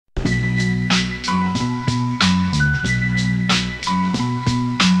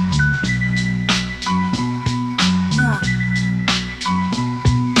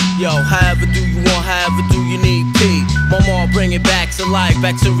Yo, however do you want, however do you need P. My mom bring it back to life,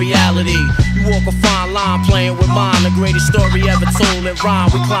 back to reality. You walk a fine line playing with mine. The greatest story ever told in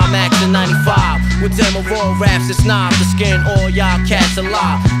rhyme. We climax in 95 with demo raw raps. It's not to skin all y'all cats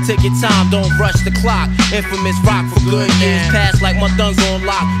alive. Take your time, don't rush the clock. Infamous rock for good years past like my guns on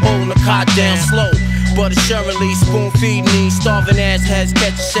lock. Holding the cot down slow, but assuringly spoon feeding these starving ass heads,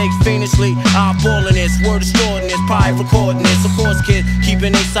 catch a shake fiendishly. Eyeballing this, word assortin this, probably recording this. Of course, kids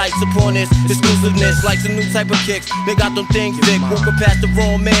keeping their sights upon this. Exclusiveness, like some new type of kicks. They got them things big, walking past the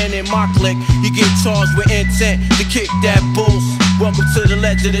wrong man in my clique. You get charged with intent to kick that bulls. Welcome to the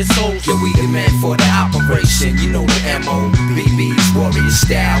legend, this host. Yo, we the man for the operation. You know the MO, BBs, warrior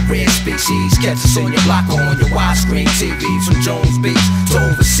style, rare species. Catch us on your block or on your widescreen TVs. From Jones Beach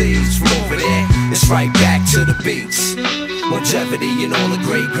to overseas, from over there, it's right back to the beats. Longevity and all the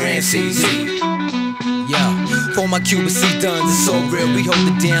great grand CZ. Yeah, for my QBC duns, it's so real. We hold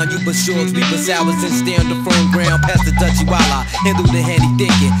it down, you but shorts, we but sours and stay on the firm ground. Past the Dutchy while I handle the handy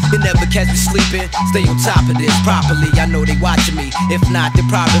thinking. They never catch me sleeping, stay on top of this properly. I know they watching me, if not, they're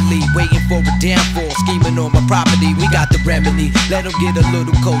probably waiting for a downfall, scheming on my property. We got the remedy, let them get a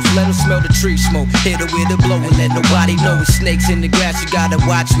little close, let them smell the tree smoke. Hit it with a blow and let nobody know it's snakes in the grass. You gotta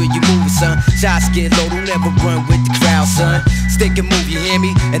watch where you moving, son. Shots get low, don't ever run with the crowd, son. Stick and move, you hear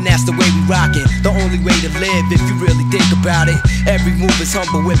me? And that's the way we rockin'. The only way to live if you really think about it. Every move is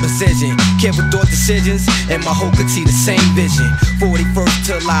humble with precision. Careful thought decisions, and my whole could see the same vision. 41st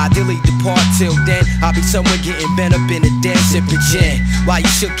till I delete the part. Till then, I'll be somewhere getting bent up in a den, sipping gin. While you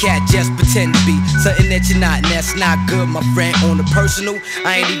shook cat, just pretend to be something that you're not, and that's not good, my friend. On the personal,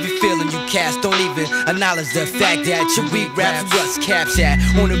 I ain't even feeling you cats. Don't even acknowledge the fact that your weak raps what's caps at.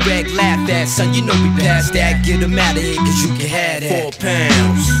 On the reg, laugh at, son, you know we past that. Get them out of here, cause you can have that. 4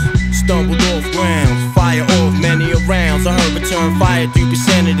 pounds, stumbled off grounds, fire off many a rounds. I heard return fire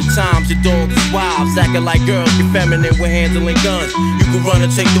 3% of the times. Your dogs is wild, acting like girls, get feminine when handling guns. You can run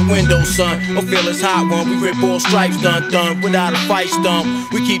and take the window, son, or feel it's hot one. We rip all stripes, done, without a fight stump.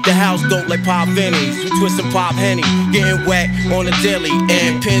 We keep the house dope like pop Vinnies. We twist and pop Henny, getting wet on the daily.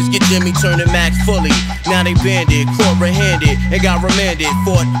 And pins get Jimmy turning max fully. Now they banded, caught red-handed, and got remanded.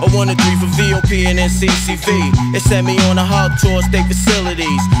 Fought a 1 and 3 for VOP and NCCV. It sent me on a hub tour state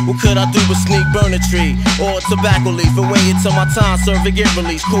facilities. What could I do but sneak, burn a tree or a tobacco leaf and wait until my time serve and get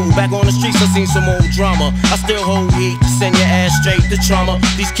released? Cool, back on the streets I seen some old drama. I still hold heat to send your ass straight to trauma.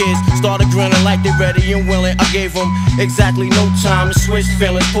 These kids started grinning like they ready and willing. I gave them exactly no time to switch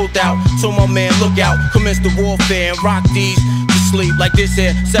feelings. Pulled out, told my man look out, commenced the warfare and rock these to sleep like this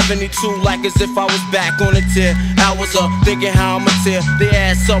here. 72 like as if I was back on the tier. I was up thinking how I'ma tear the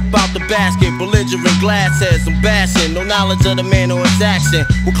ass up out the basket. Belligerent glass heads, I'm bashing. No knowledge of the man or his action.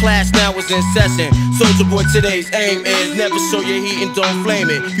 Well, class now is incessant. Soldier boy, today's aim is never show your heat and don't flame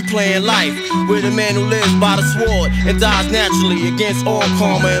it. You playing life with a man who lives by the sword and dies naturally against all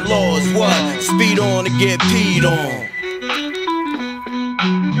karma and laws. What? Speed on to get peed on.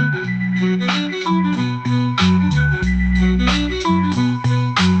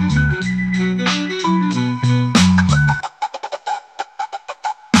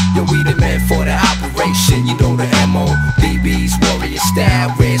 Yo, we the men for the operation. You know the MO, BBs, warrior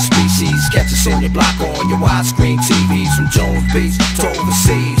style, rare species. Catch us on your block or on your widescreen TVs. From Jones Beach to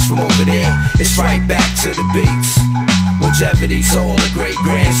overseas, from over there, it's right back to the beats. Longevity's all the great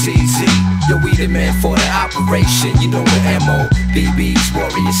grand CZ. Yo, we the men for the operation. You know the MO, BBs,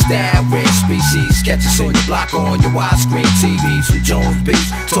 warrior style, rare species. Catch us on your block or on your widescreen TVs. From Jones Beach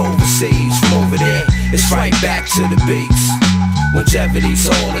to overseas, from over there, it's right back to the beats. Longevity's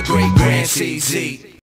all the great grand CZ.